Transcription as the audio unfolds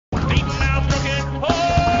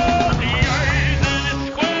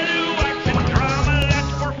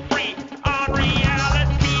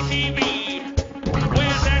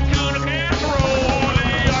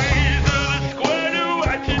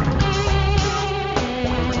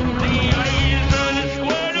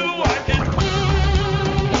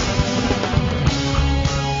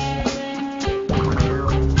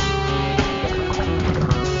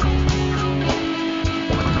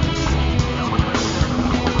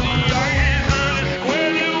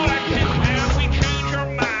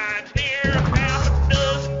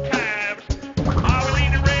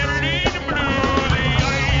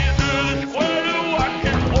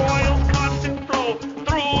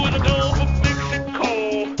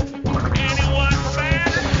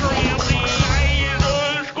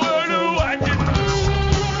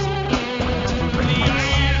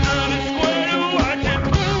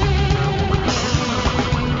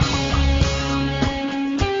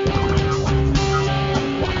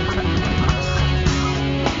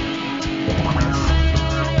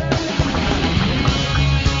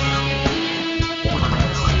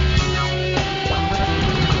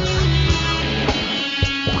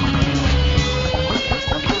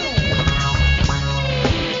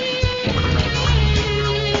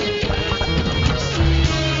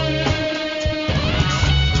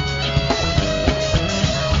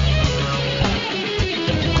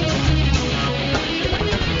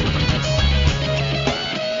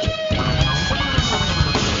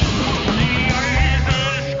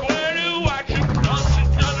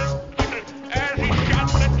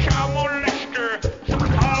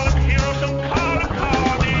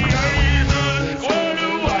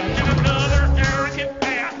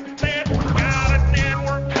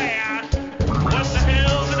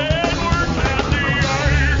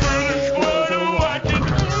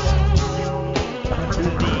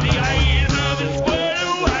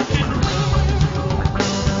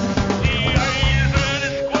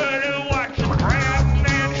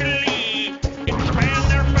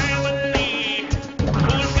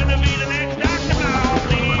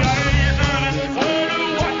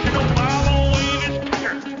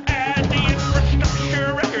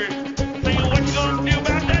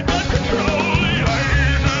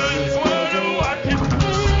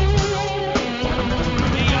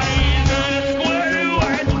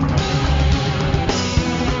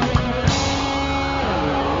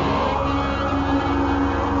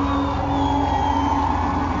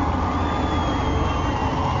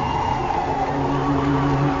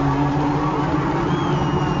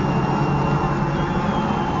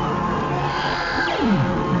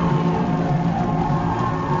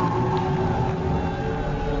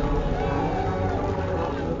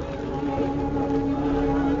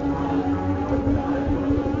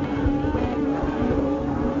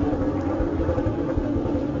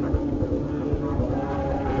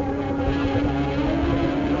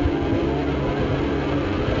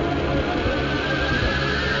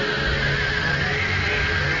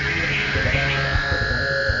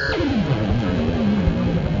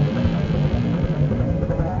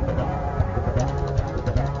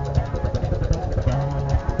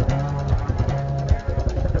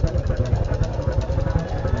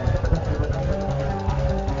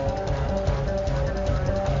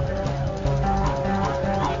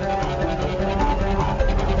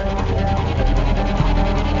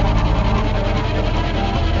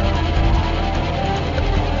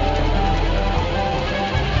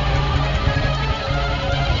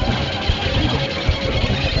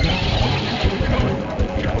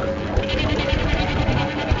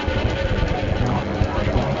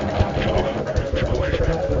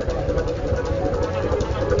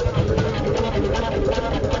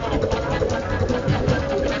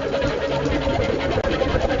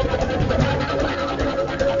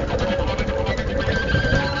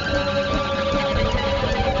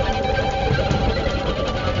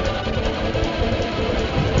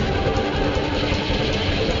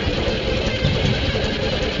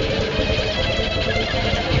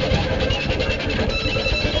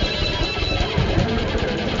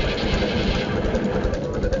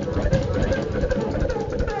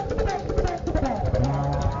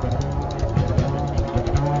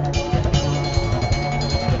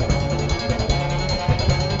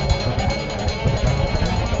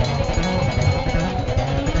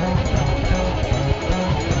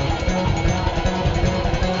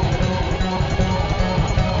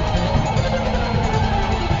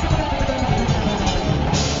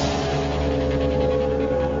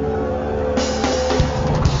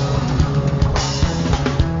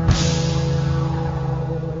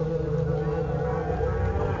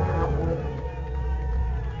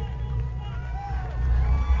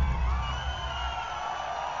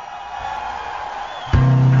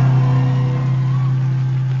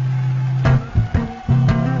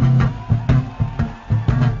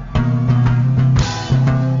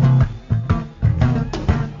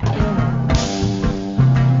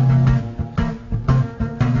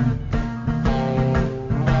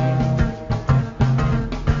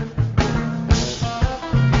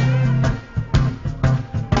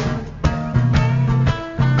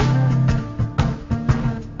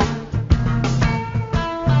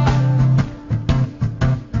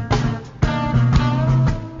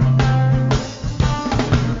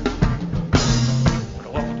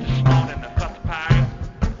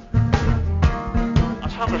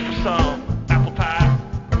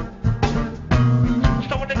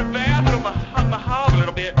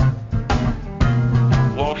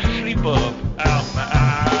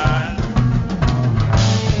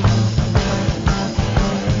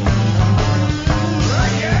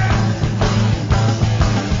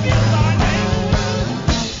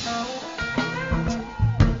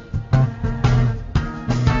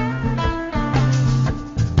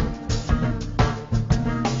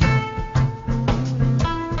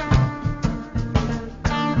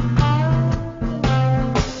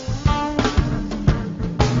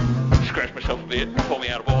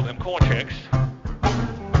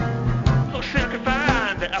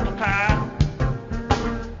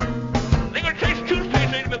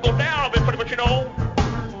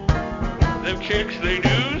chicks they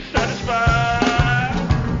do satisfy.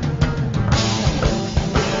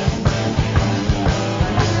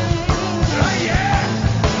 Oh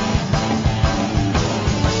yeah!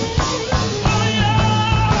 Oh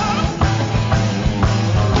yeah!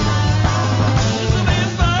 This'll be a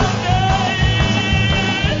fun day!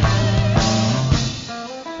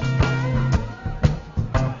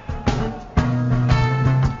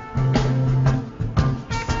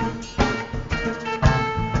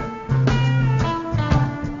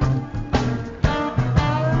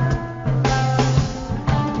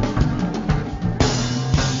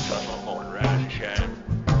 Hustle morning, rise and shine.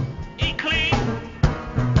 Eat clean,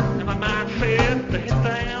 and my mind set to hit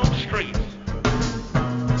down the streets.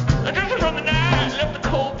 I just from the night, left the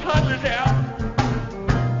cold puzzlers out.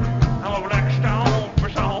 I'm a black stone for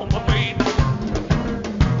on my feet.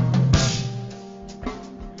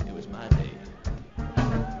 It was my day.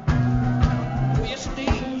 Oh, yes,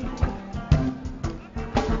 indeed.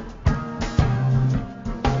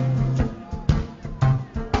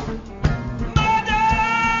 My day!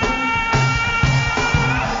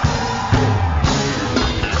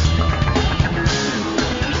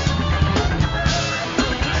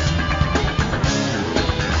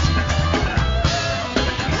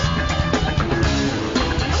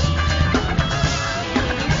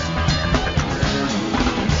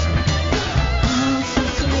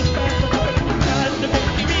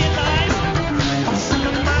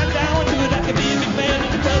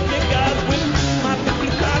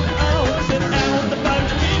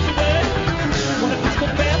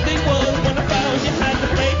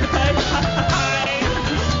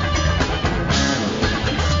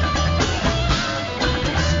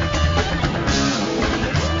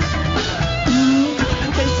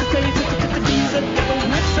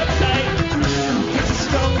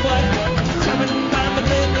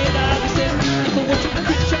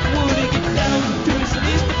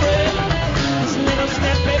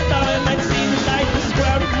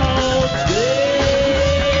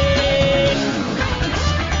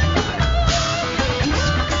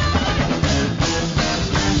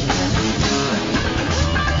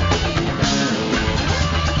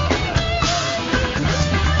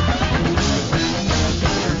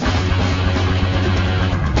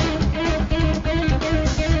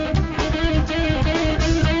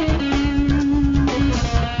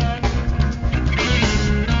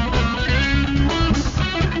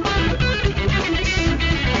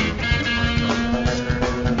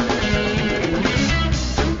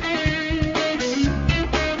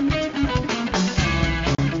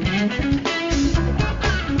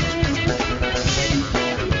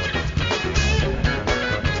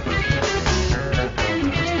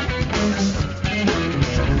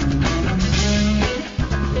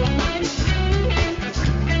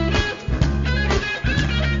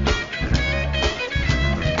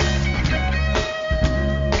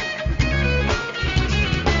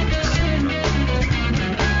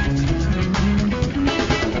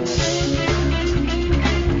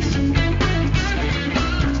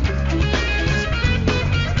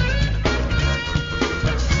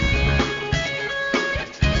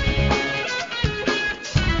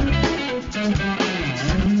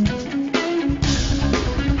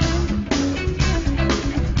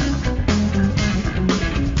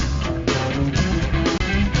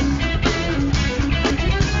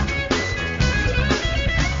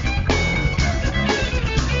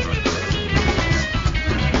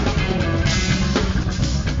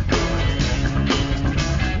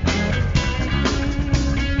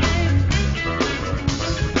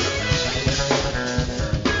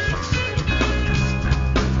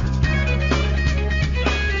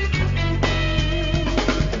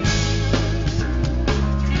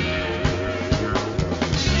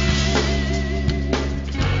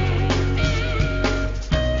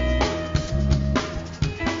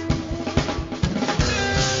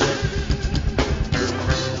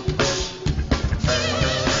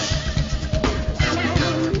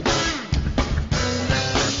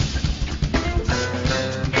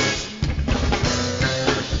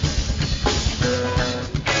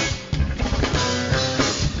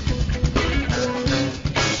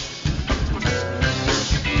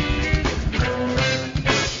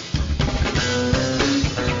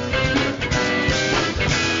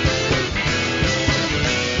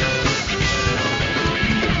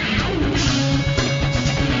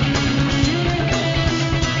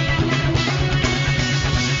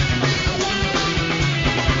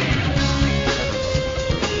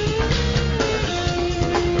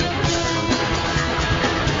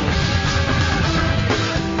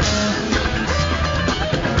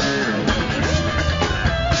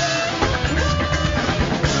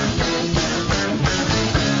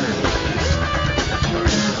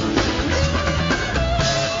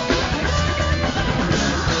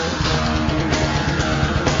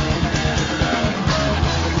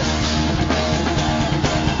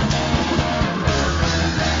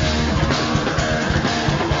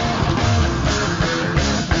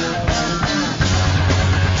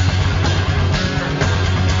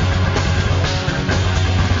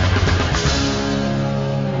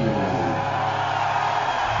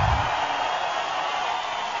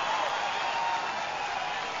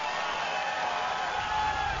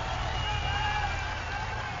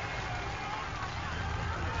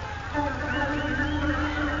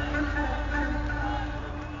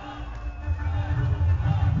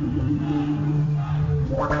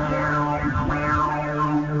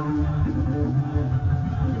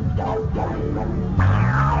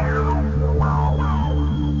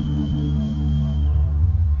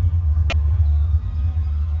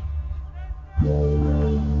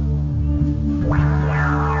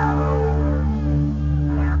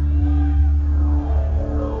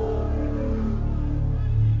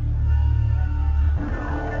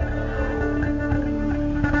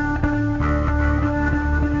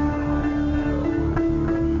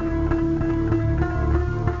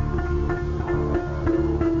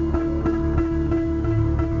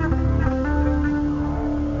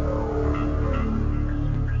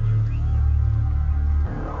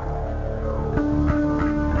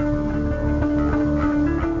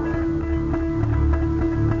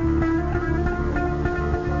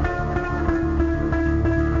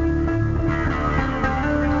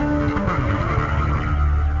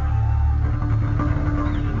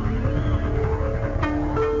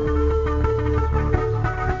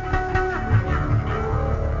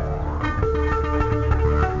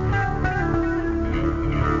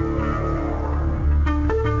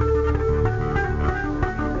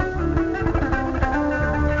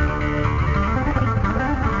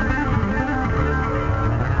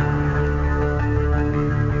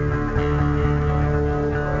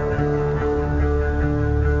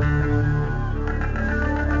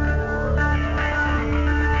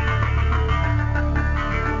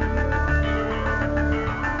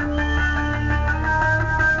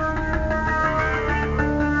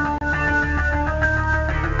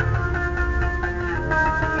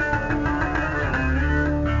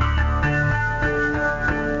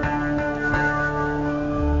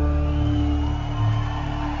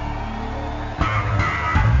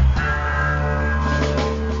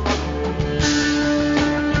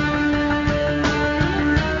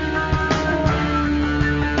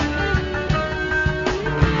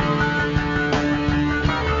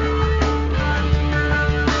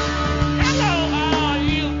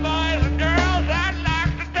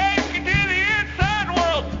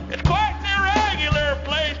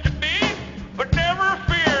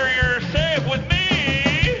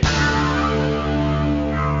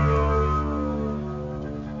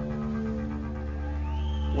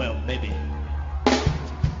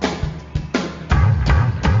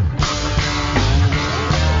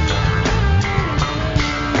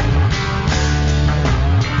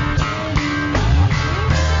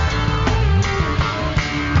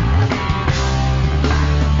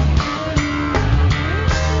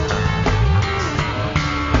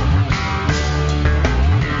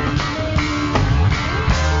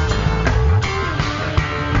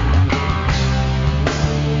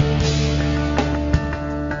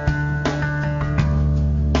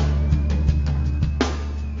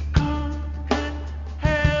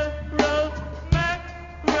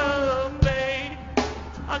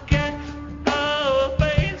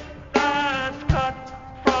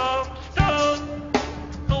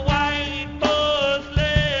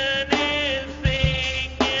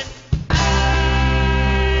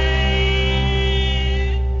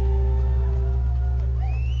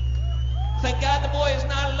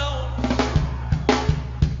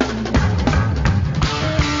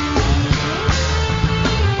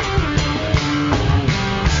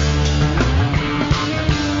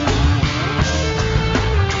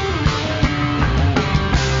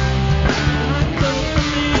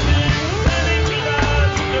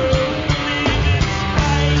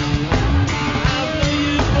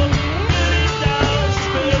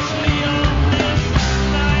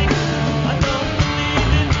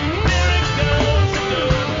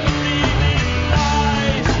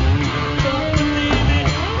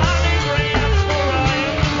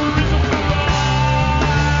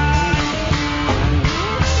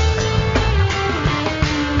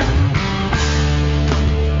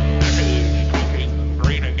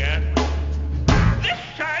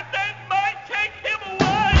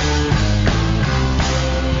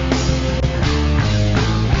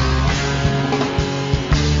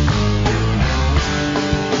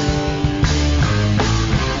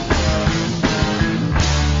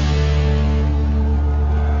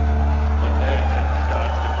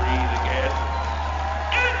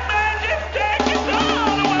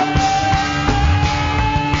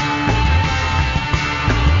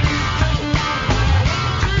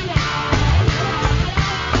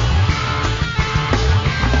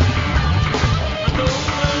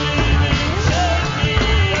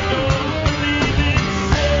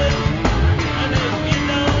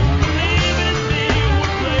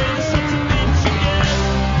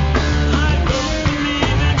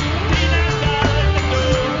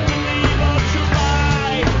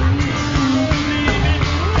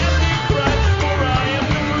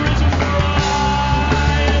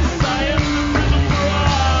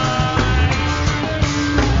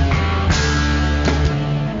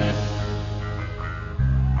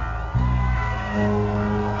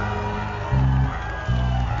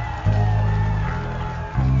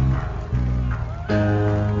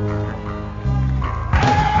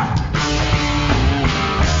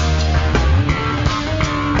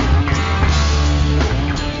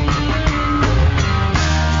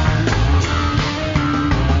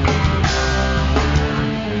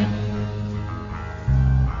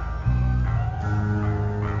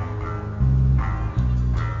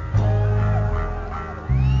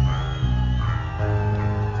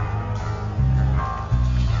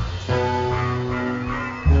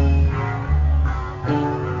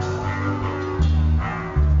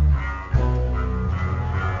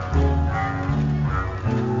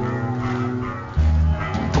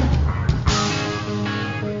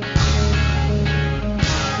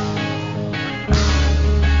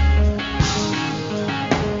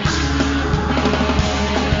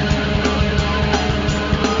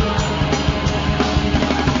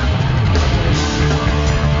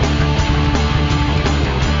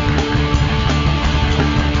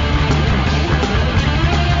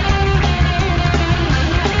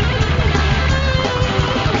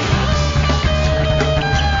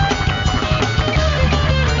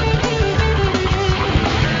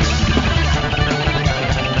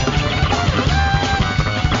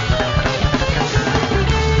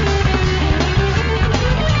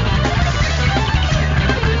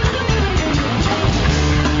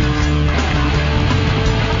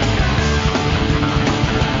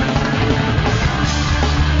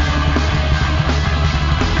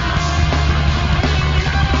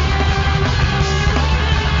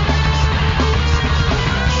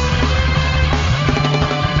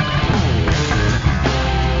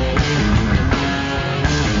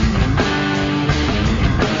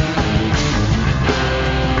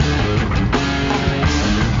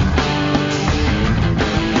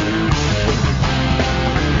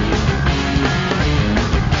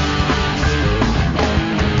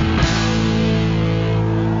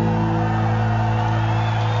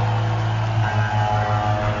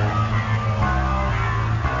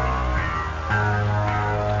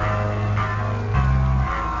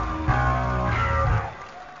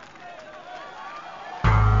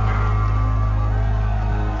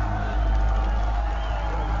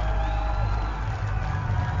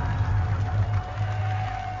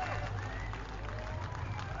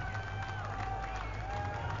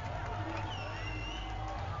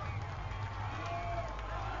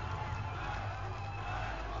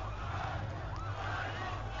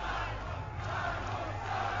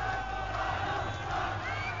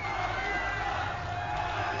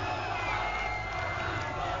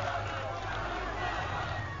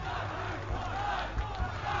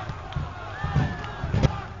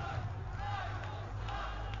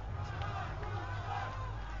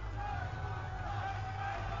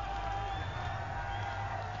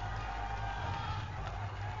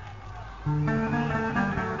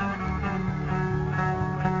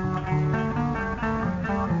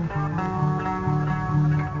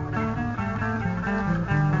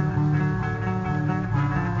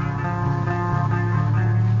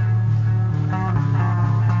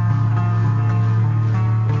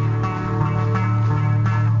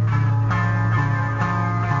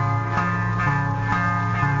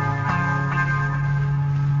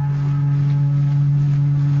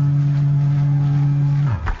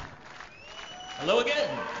 Hello again.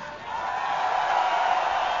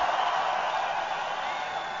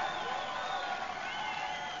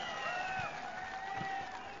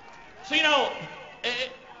 So,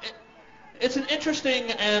 it's an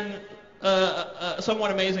interesting and somewhat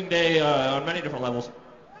amazing day on many different levels.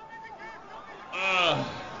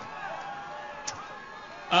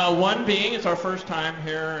 One being, it's our first time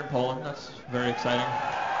here in Poland. That's very exciting.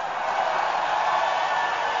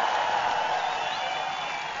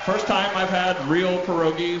 First time I've had real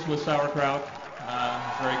pierogies with sauerkraut.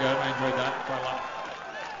 It's very good. I enjoyed that quite a lot.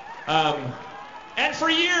 And for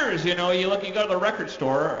years, you go to the record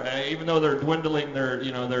store, even though they're dwindling,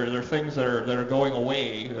 they're things that are going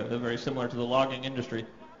away, very similar to the logging industry.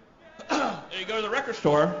 You go to the record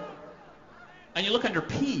store, and you look under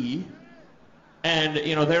P, and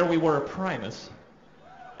there we were, Primus,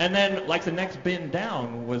 and then like the next bin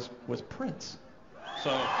down was Prince. So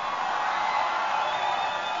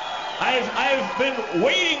I've been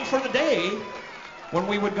waiting for the day when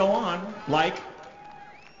we would go on, like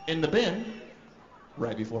in the bin,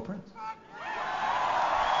 right before Prince.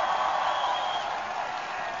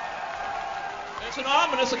 It's an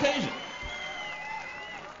ominous occasion.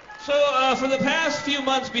 So for the past few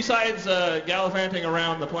months, besides gallivanting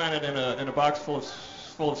around the planet in a box full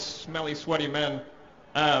of smelly, sweaty men,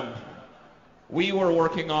 we were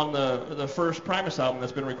working on the first Primus album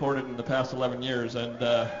that's been recorded in the past 11 years, and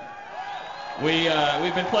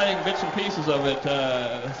we've been playing bits and pieces of it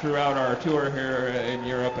throughout our tour here in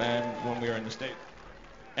Europe and when we were in the States.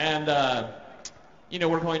 And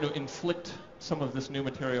we're going to inflict some of this new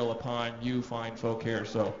material upon you fine folk here.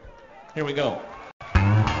 So here we go.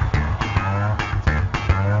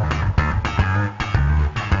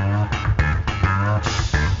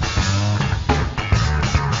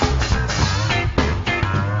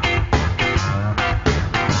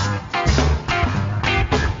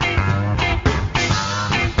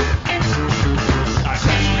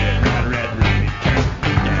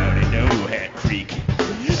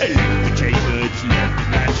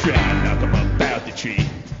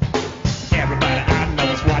 Everybody I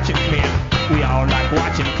know is watching Clint. We all like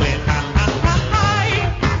watching Clint.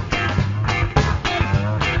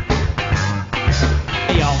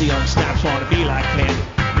 All the young snaps want to be like Clint.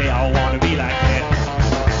 They all want to be like Clint.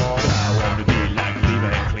 But I want to be like Lee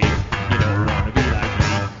Van Cleef. You don't want to be like me.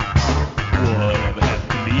 Whatever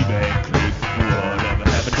happened to Lee Van Cleef? Whatever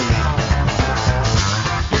happened to Lee?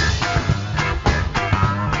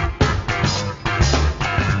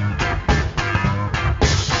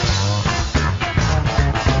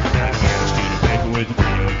 With a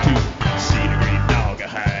 302, see the green dog I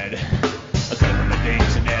hide. A couple of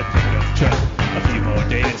days in that pickup truck, a few more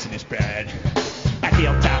days and it's bad. At the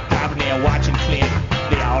top top and they're watching Clint.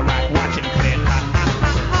 They all like watching Clint.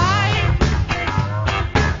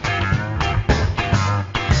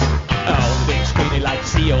 Oh, the big screen they like to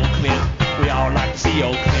see old Clint. We all like to see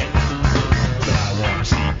old Clint. But I want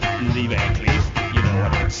to see Lee Van Cleef. You know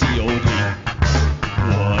I'd like to see old Lee.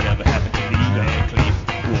 Whatever happened to Lee Van Cleef?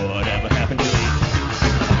 Whatever happened to Lee?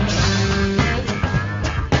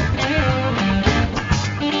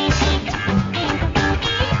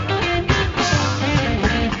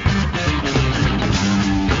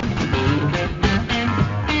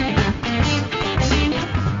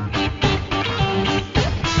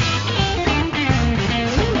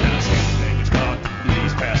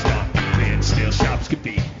 Could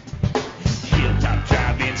be hilltop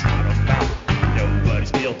drive-ins out of mouth.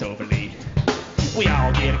 Nobody's built overly. We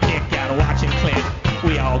all get a kick out of watching Clint.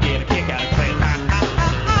 We all get a kick out of Clint.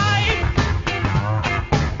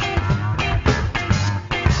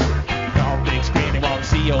 All big screen, they want to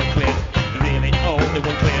see old Clint. Really only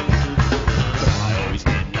one Clint. But I always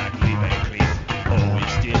did like Lee Van Cleef.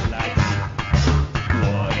 Always did like Lee.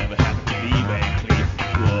 Whatever happened to Lee Van Cleef?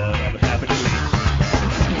 Whatever happened to Lee?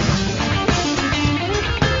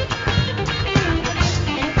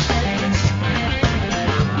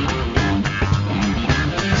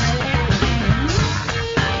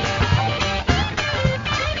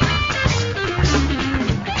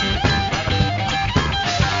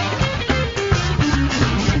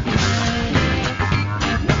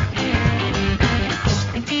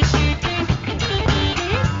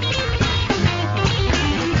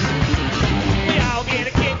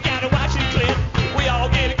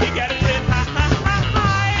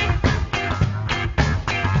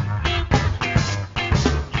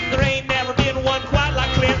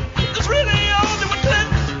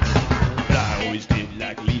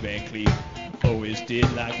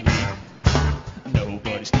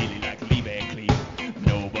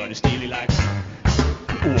 and steely like me.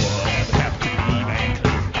 Whatever happened to leave and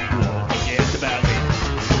clean? Won't forget about me.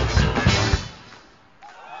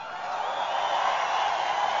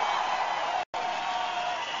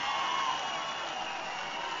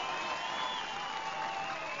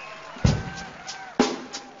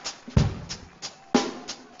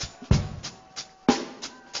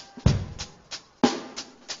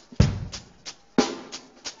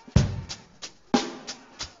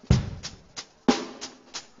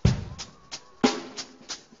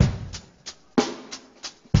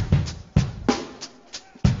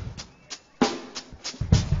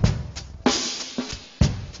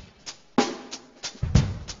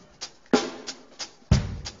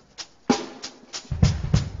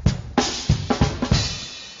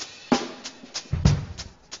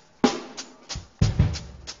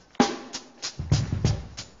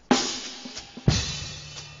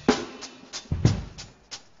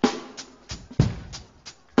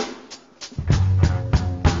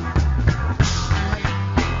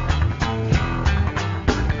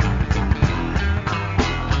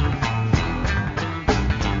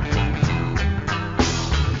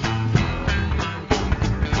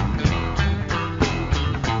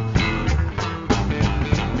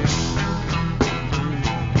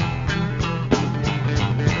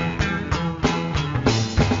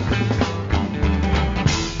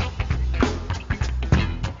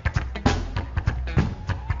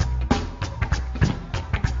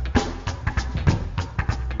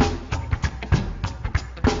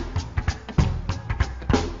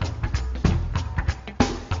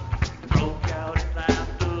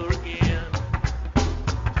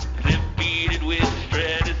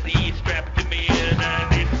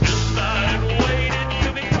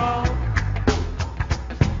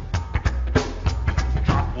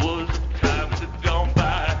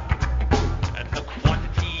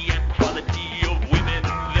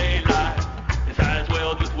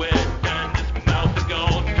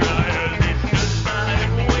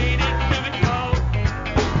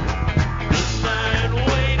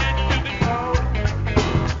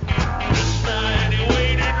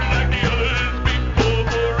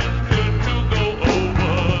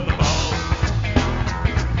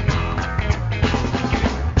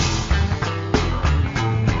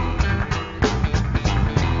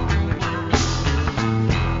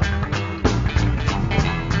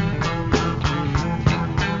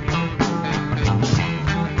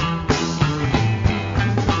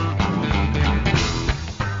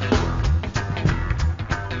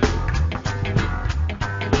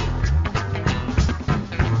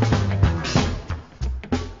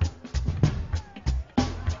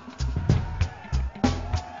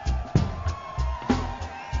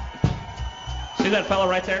 See that fellow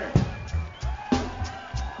right there?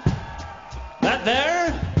 That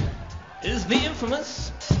there is the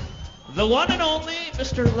infamous, the one and only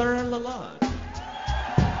Mr. Laurent Lalonde.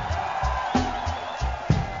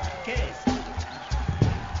 Case.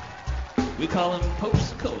 We call him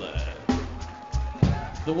Post-Cola,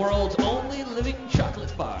 the world's only living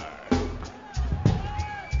chocolate bar.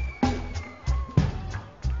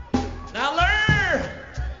 Now, Lur,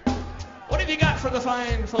 what have you got for the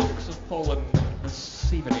fine folks of Poland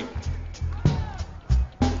this evening?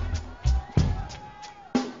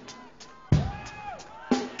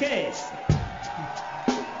 Case.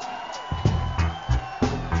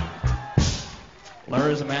 Lur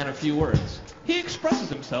is a man of few words. He expresses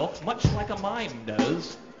himself much like a mime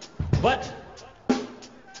does, but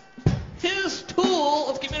his tool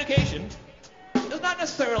of communication is not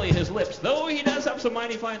necessarily his lips, though he does have some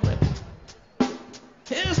mighty fine lips.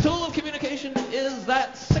 His tool of communication is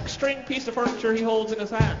that six-string piece of furniture he holds in his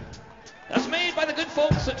hand. That's made by the good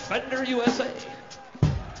folks at Fender USA.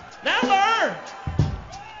 Now, Lur,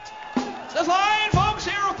 the fine folks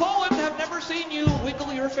here of Poland have never seen you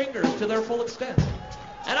wiggle your fingers to their full extent.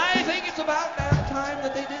 And I think it's about damn time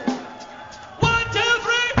that they did. 1, 2,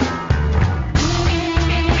 3!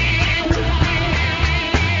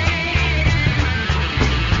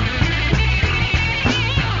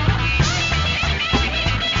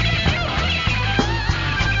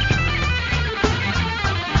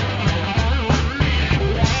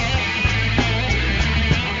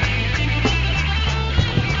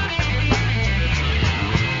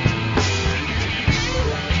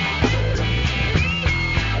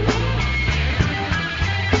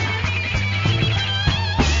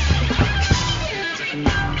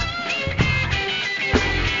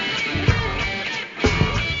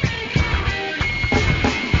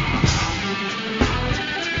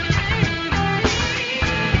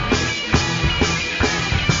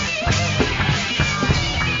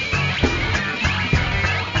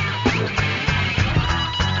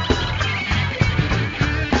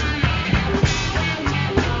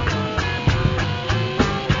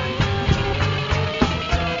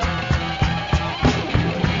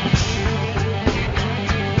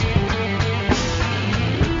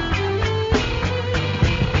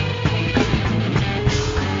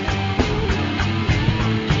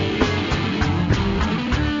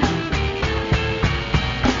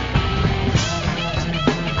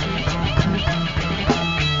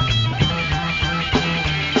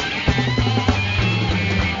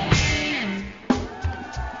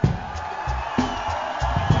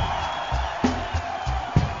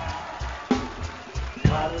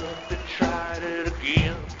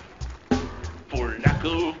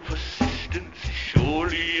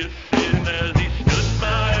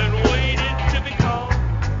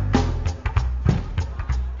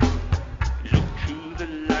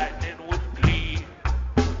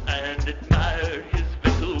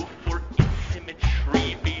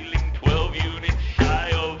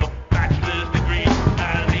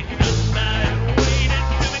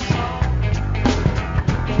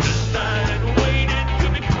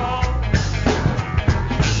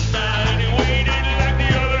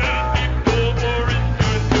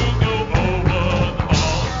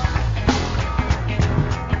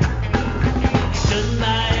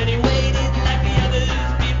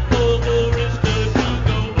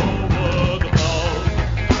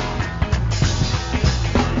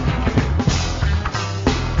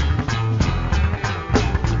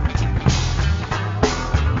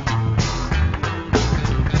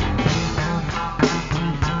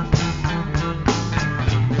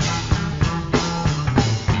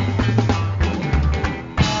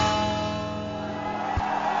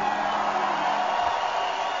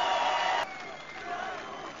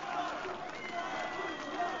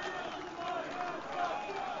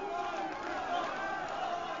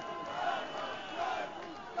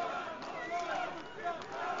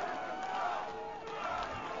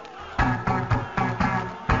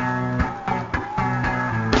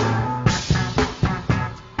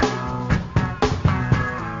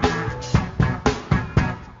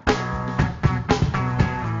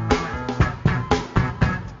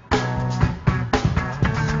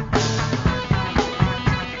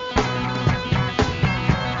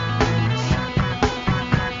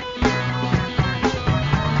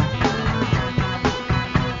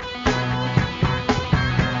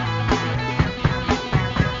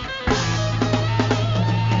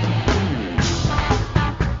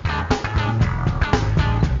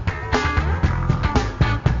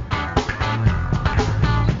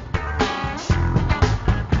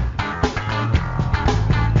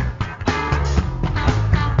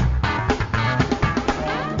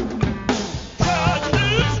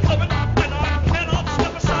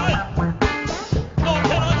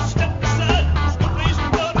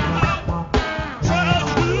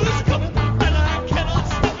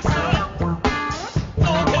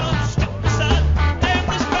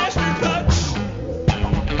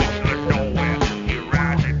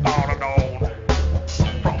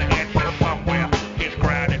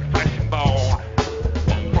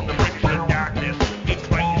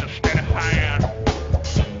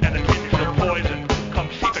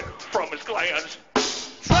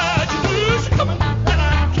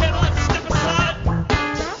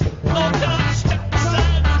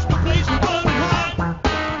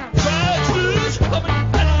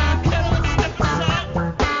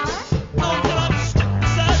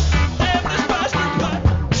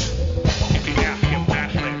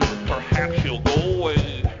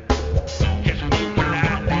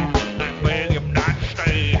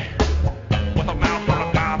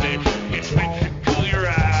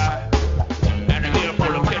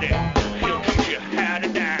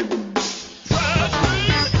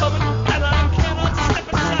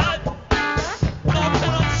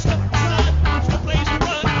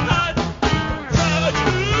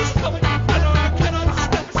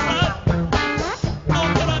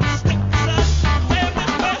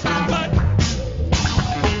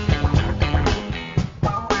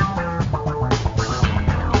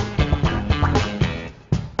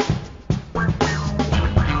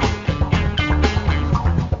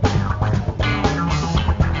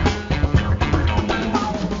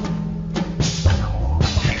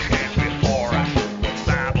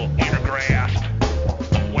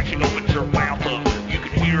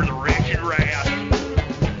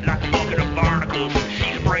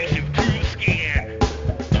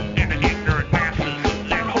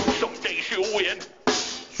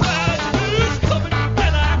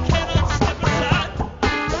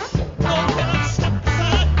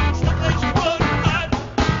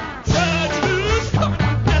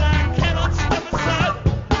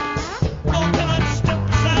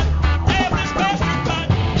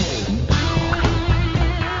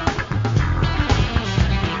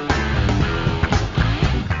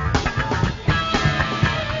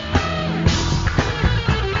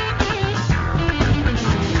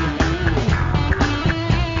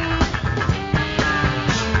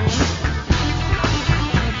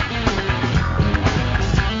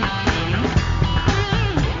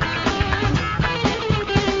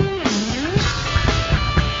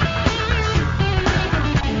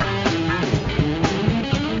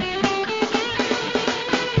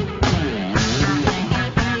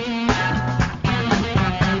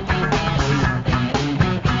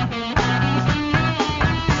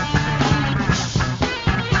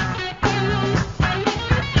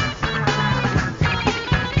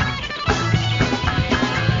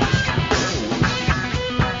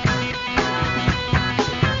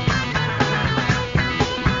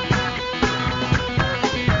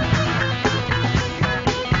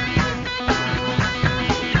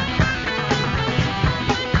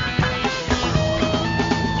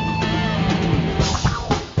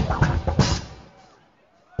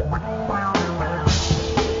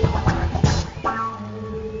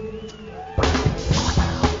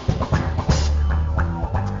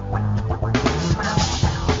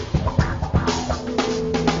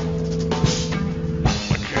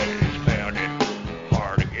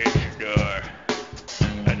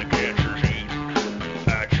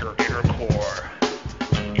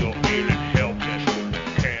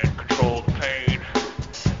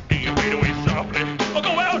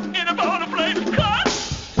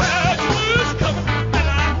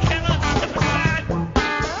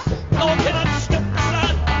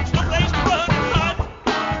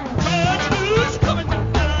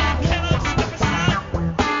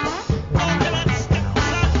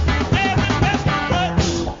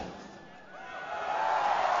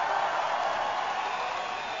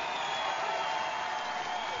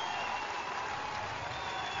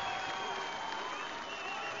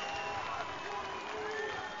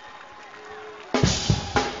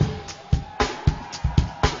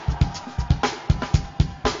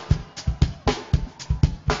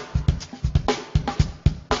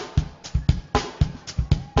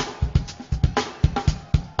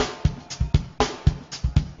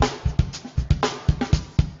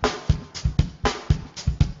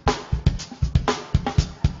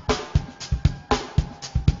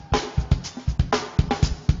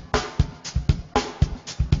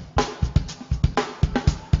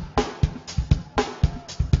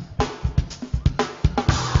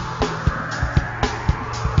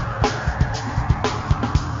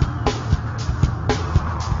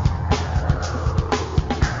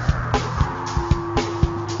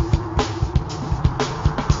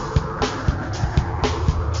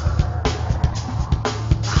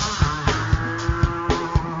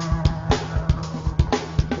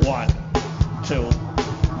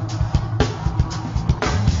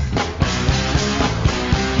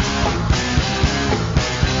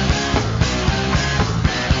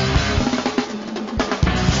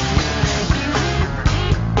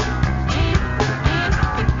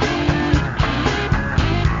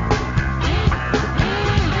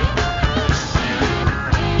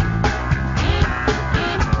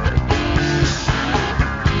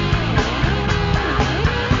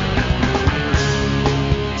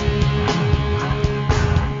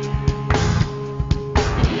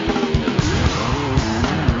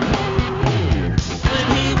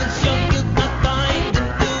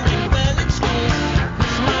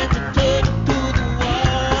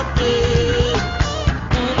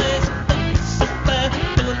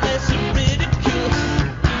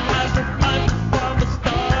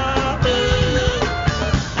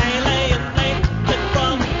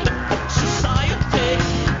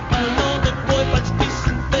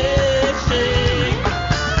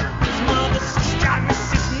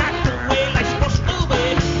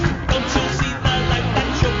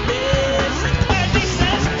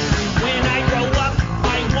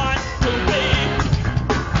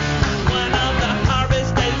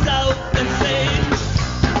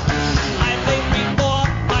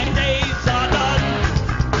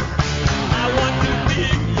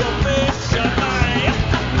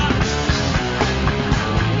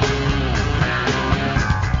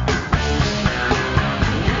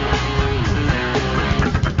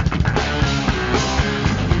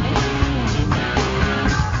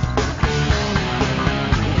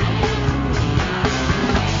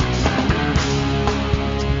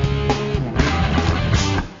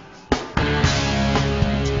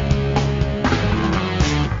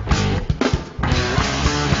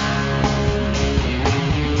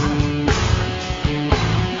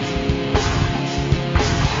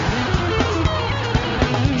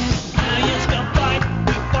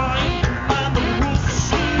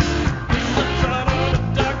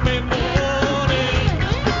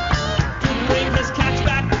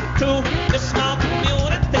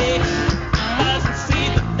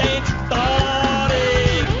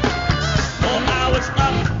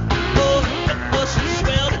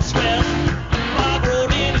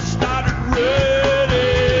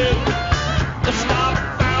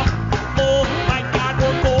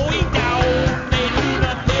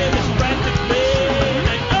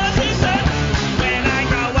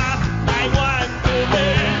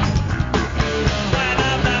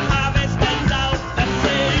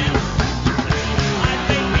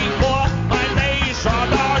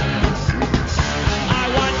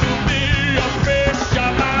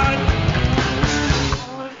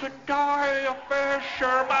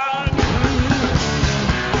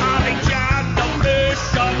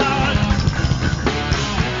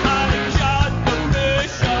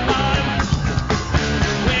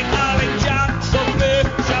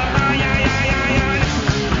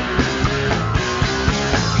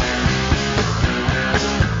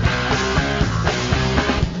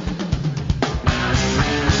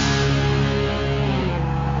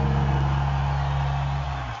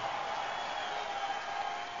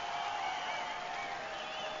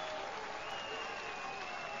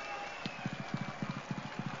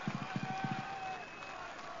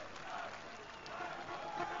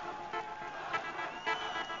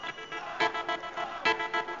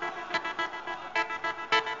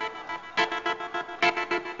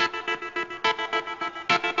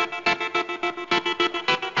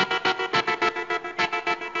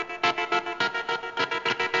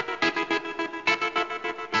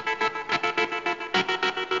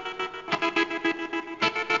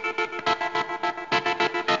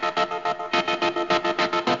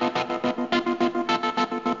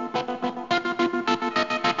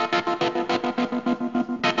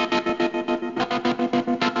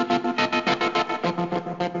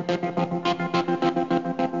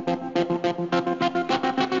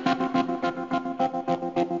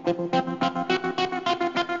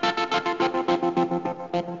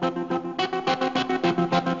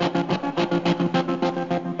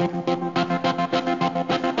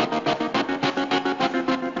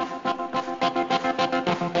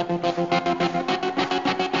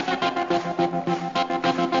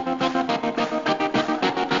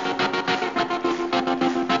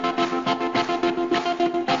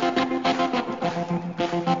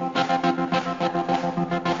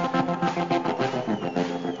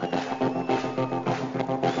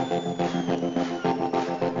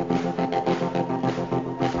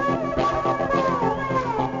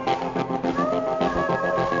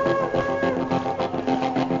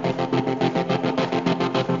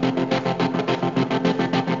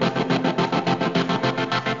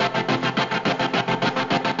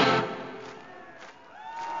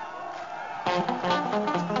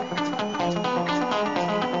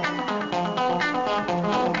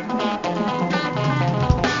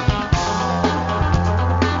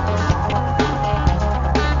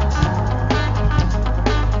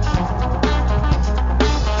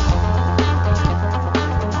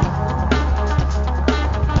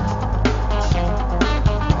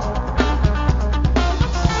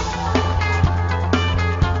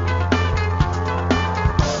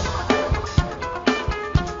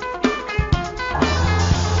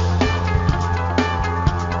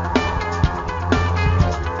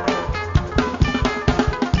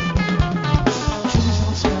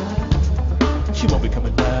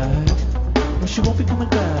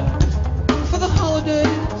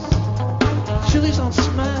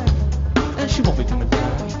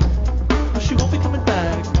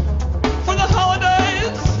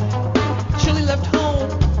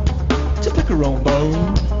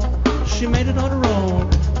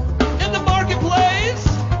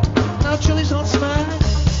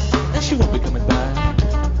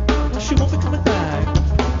 she won't be coming back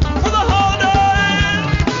for the holidays.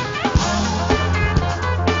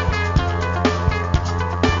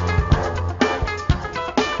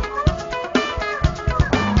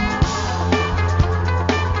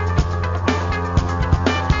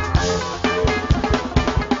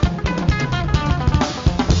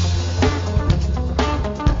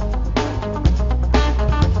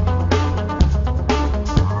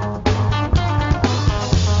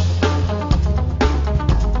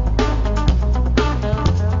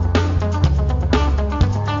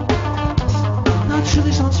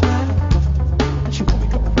 Chili's on smack, and she won't be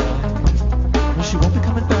coming back. No, she won't be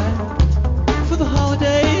coming back for the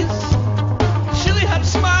holidays. Chili had a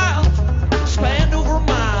smile, spanned over a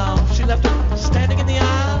mile. She left her standing in the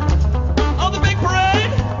aisle on the big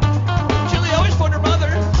parade. Chili always phoned her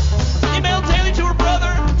mother, emailed daily to her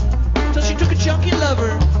brother, till she took a chunky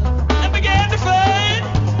lover and began to fade.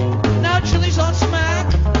 Now Chili's on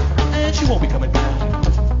smack, and she won't be coming back.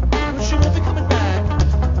 No, she won't be coming back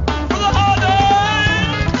for the holidays.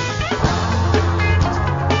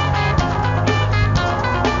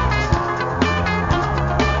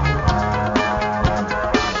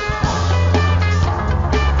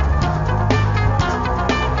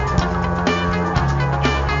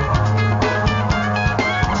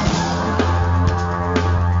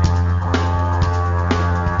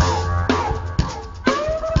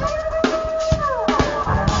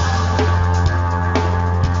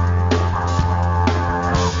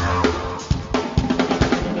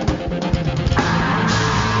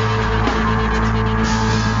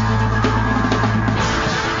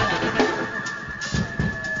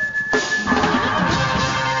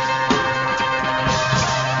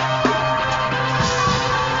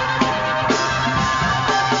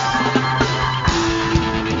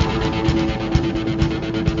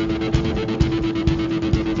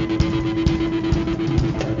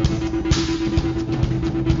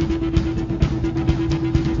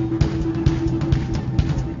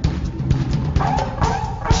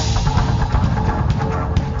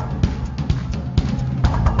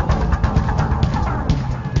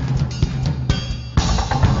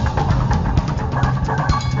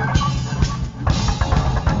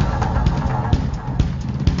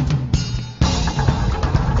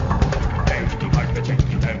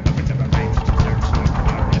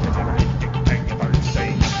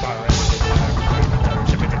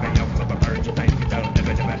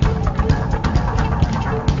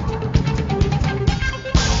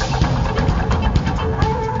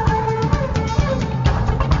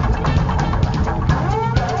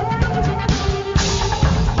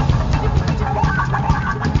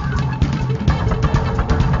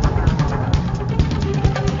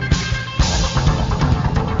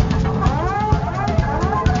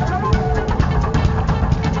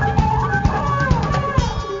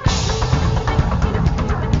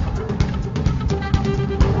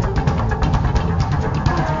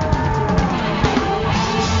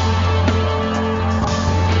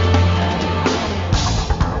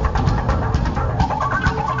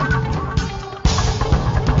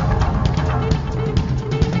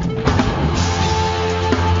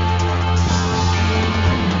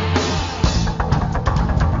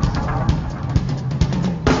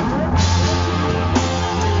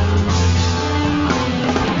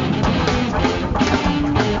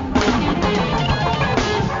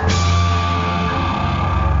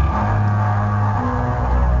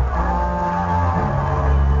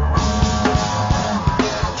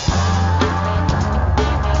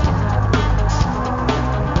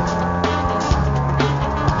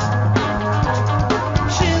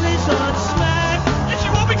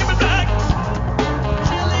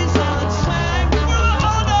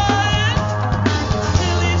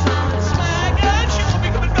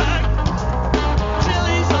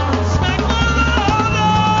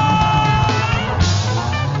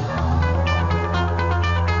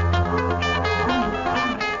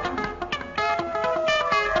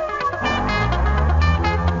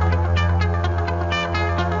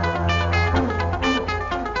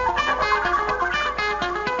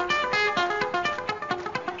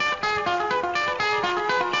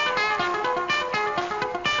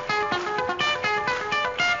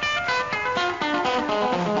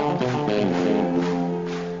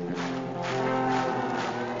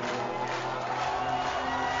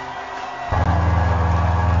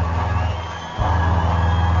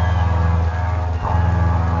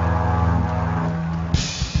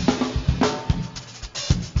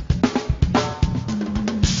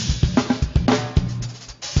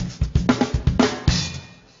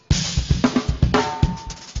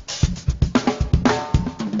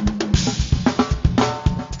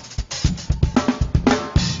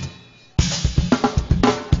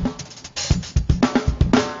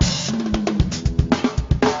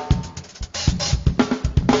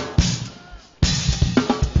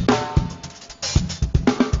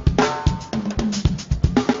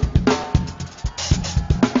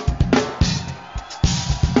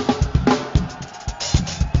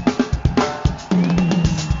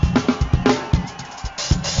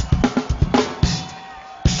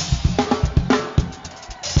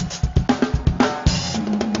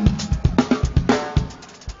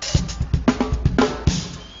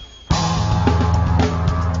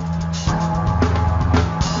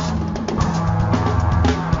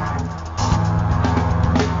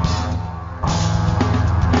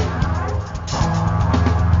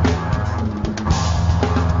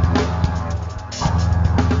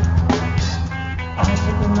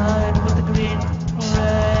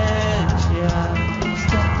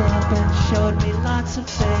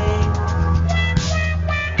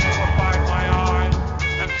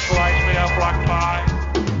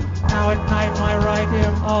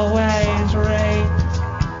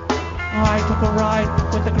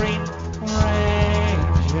 ride with the Green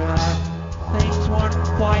Ranger. Things weren't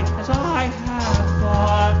quite as I had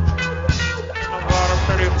thought. About a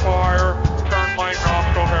city fire, turned my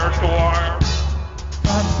nostril hairs to wire.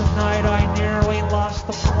 That's the night I nearly lost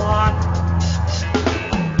the plot.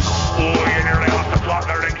 Oh, you nearly lost the plot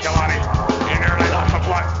there, didn't you, laddie? You nearly lost the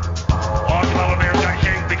plot. Oh, Slavamir's got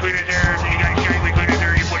shame between his ears, and you got shame between his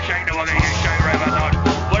ears. You put shame to one, you get shame right about that.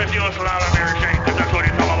 What if you want Slavomir shame? Because that's what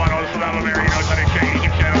it's all about, old Slavomir. He knows how to shame. He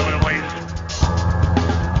can shame a little way.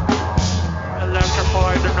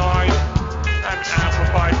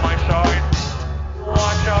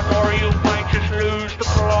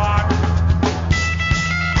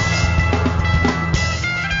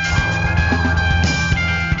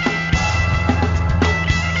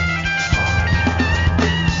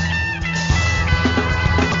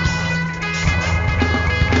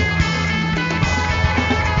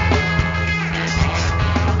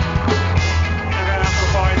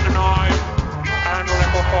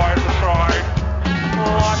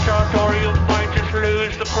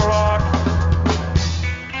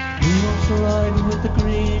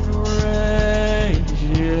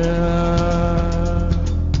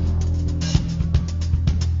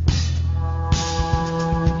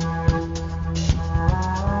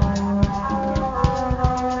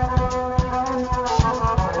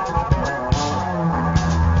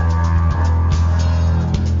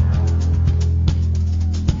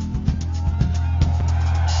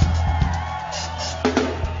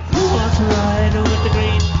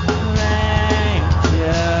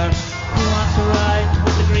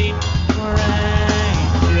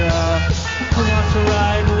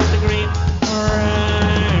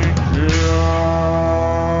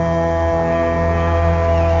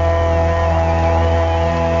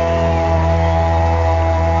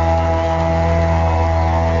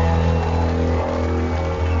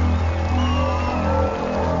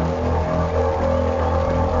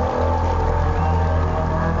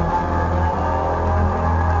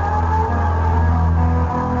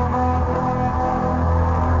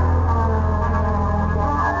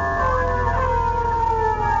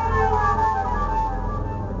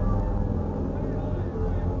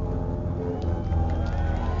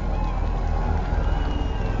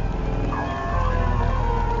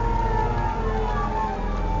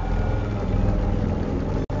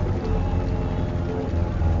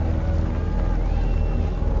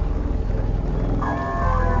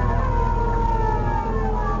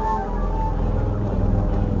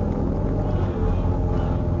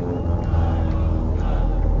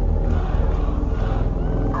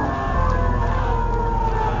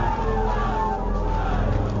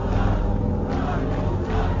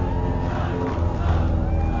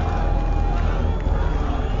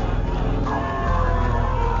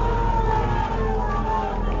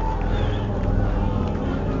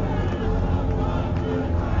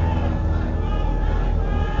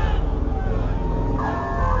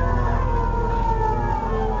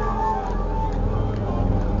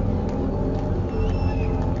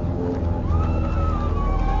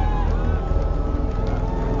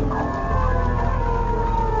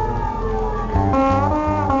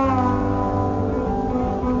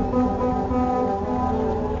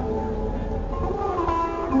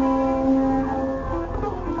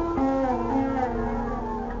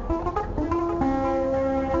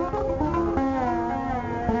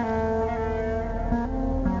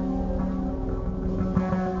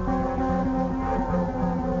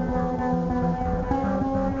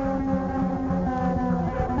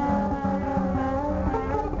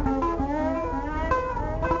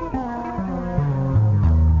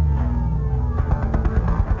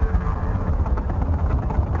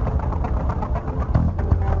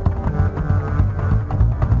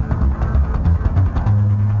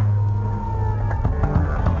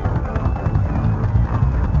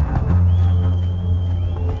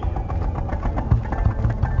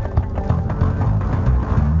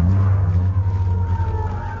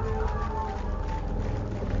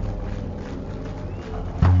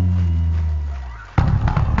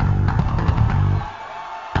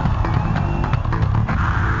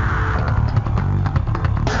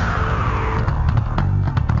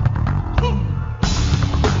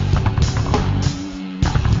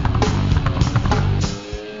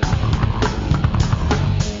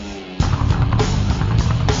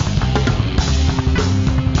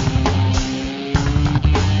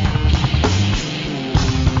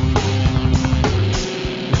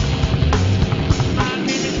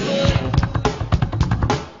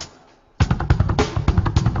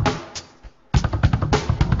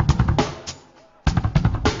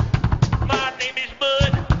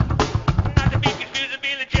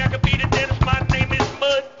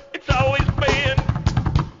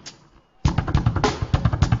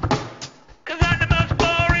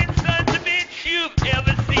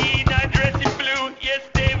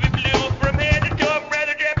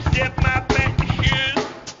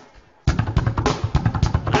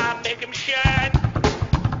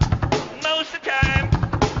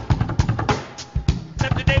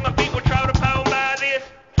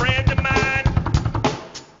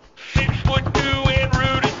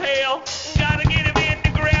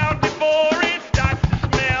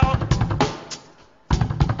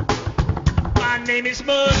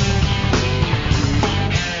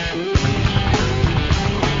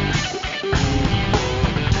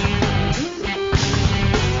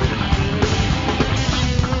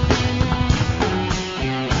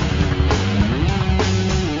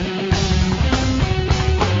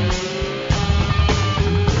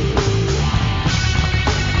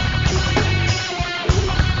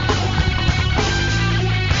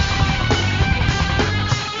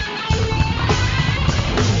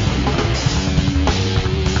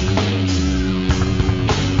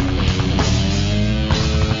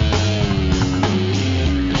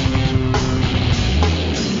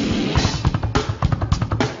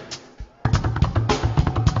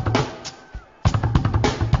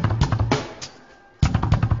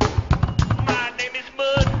 My name is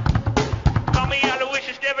Mud. Call me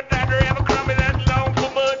Aloysius, never tried to have a crummy that's long for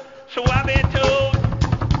mud. So I've been told.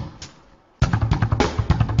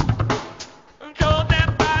 I'm told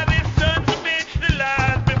that by this sons of bitch that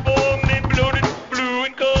lies before me, bloated, blue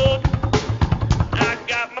and cold. I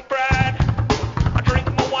got my pride. I drink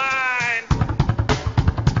my wine.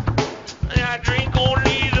 I drink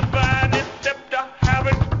only the finest, except I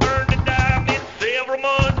haven't earned a dime in several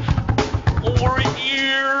months or in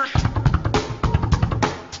years.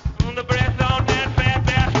 The breath on that fat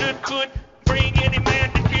bastard could bring any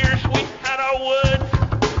man to tears. Sweet Shadow Woods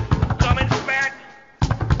coming back.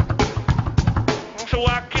 So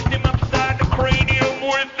I kicked him upside the cranium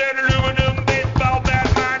with that aluminum baseball bat.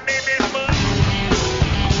 My name is Mud.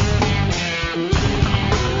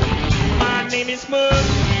 My name is Mud.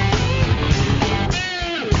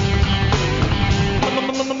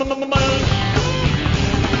 Mud.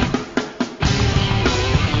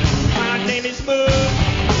 My name is Mud.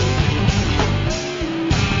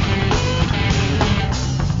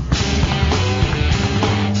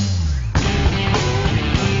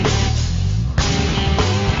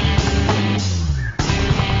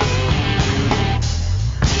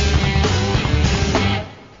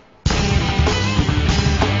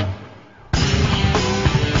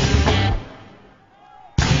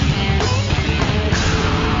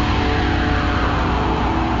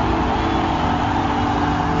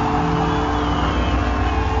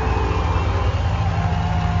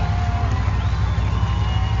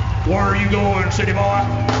 Where are you going, city boy?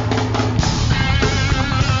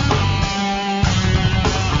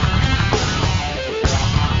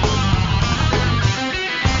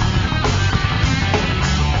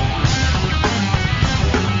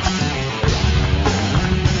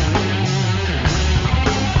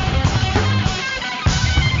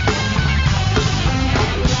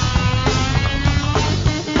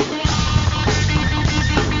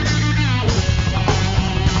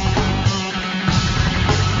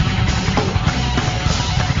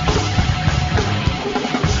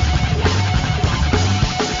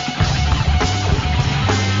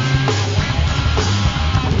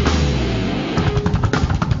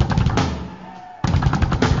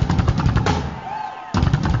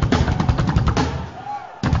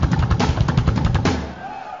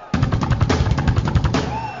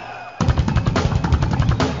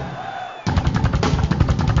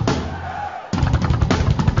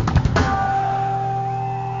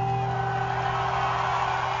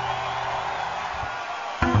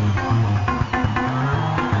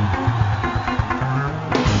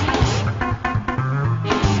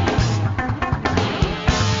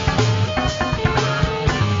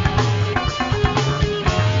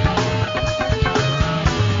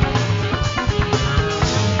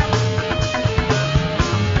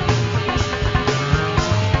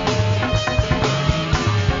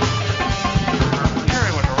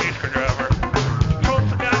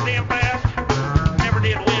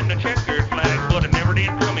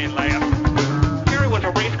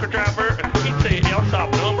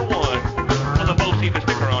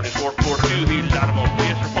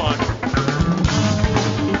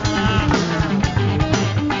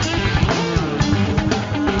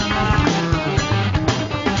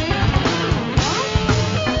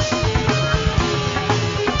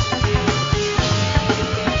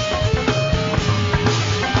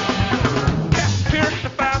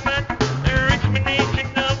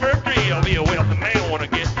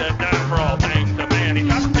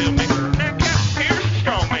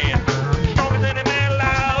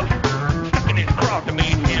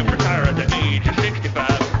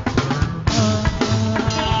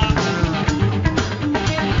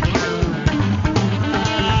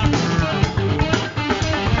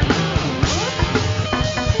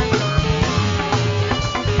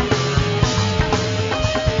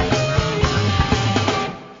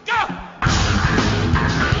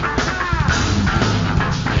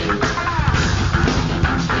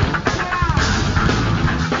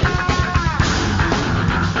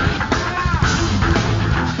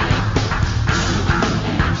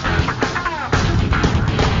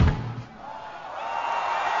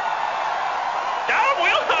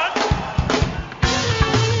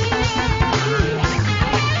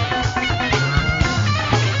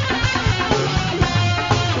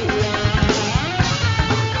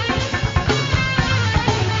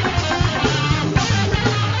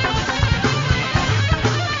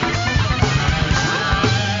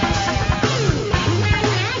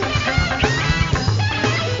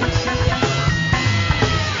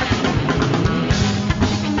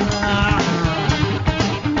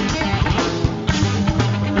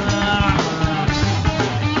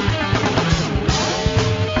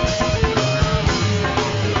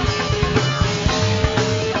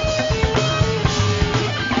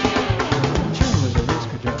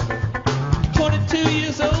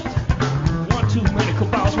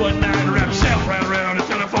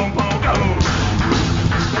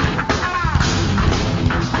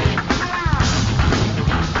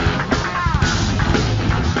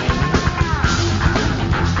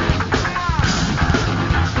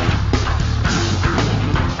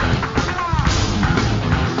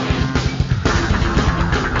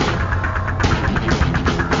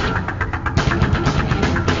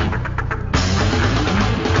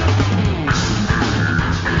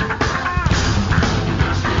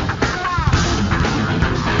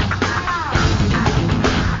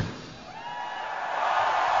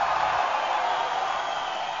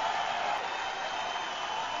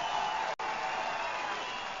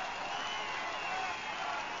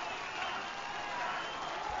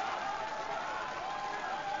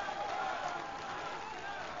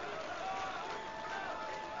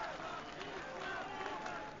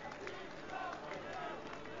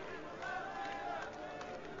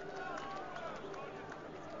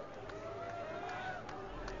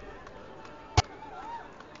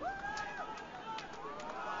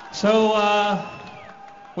 So,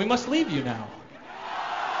 we must leave you now.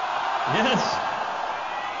 Yes.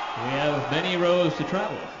 We have many roads to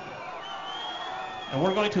travel. And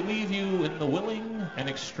we're going to leave you in the willing and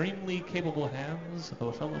extremely capable hands of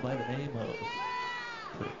a fellow by the name of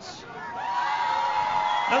Primus.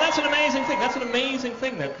 Now that's an amazing thing. That's an amazing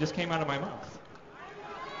thing that just came out of my mouth.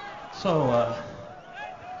 So,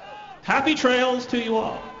 happy trails to you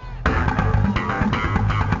all.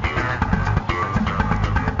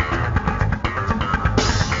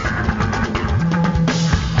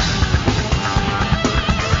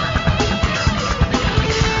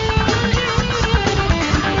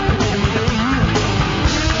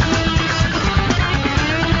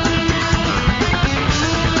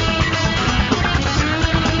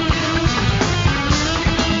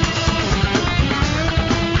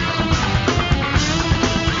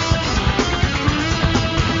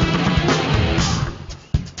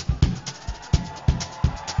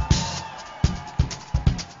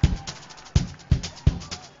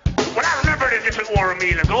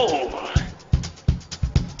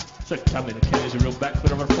 So tell me the carries a real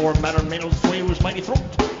backfoot over 4 matter males for his mighty throat.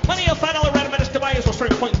 Many a final erratum device will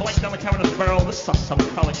straight point blank down the cavernous barrel. This sauce some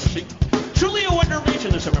calling machine. Truly a wonder of nature,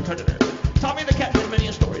 this ever predator. Tommy the cat had many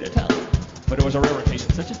a story to tell, but it was a rare occasion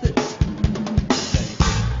such as this.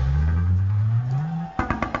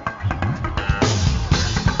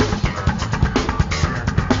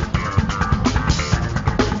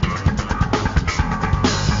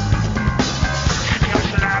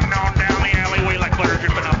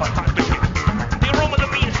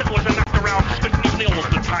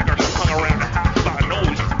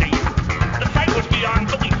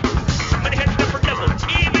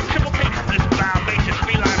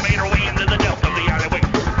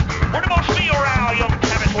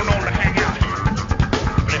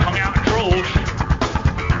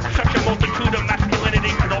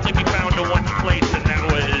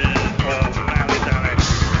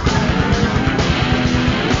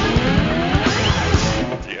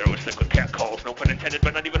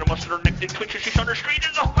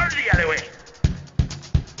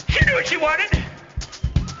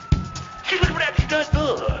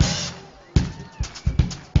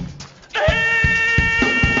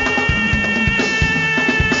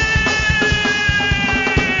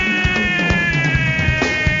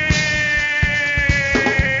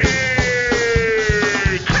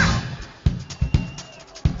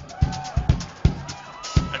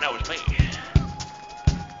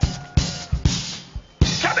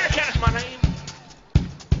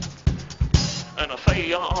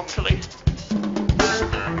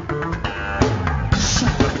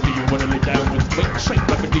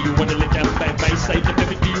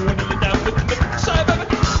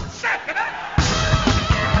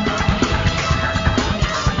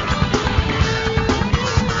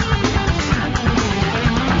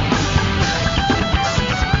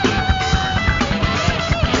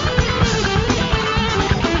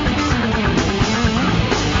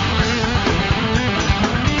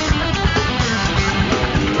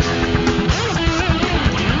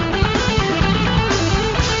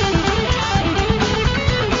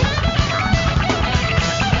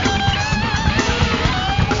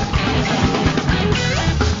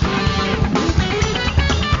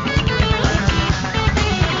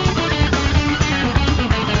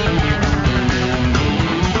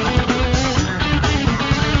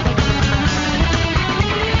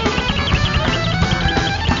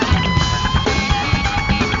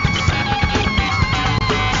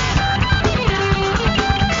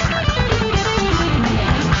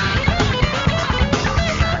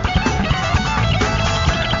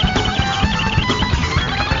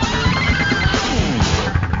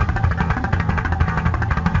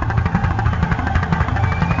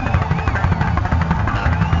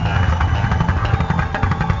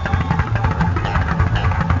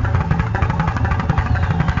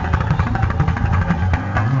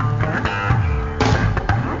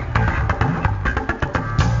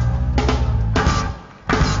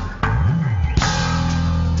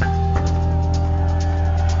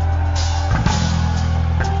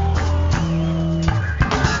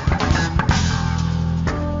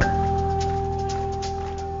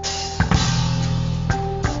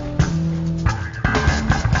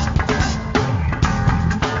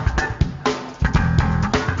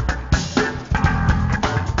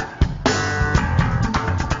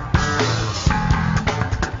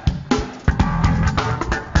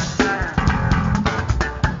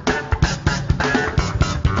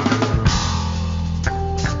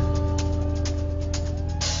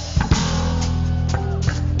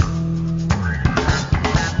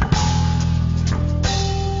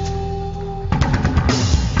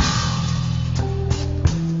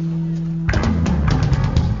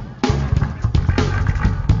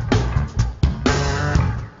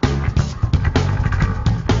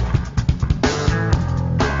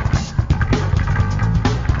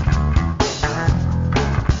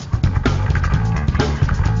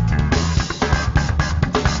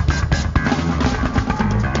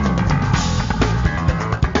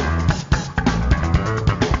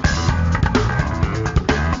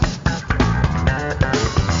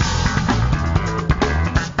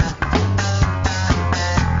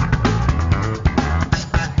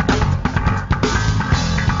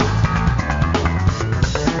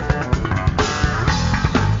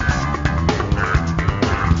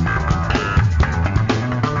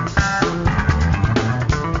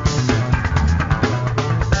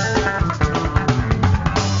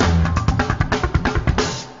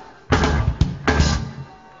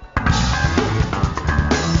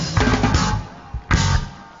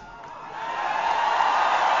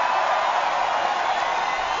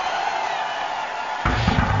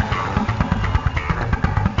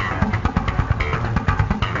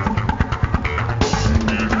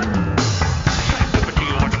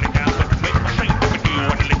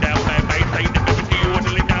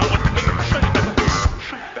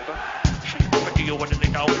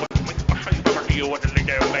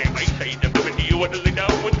 lay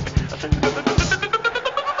down with me? I say,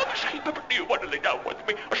 Pepper, do you wanna lay down with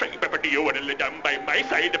me? I say, Pepper, do you wanna lay down by my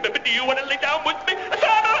side? Pepper, do you wanna lay down with me? I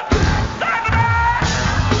say,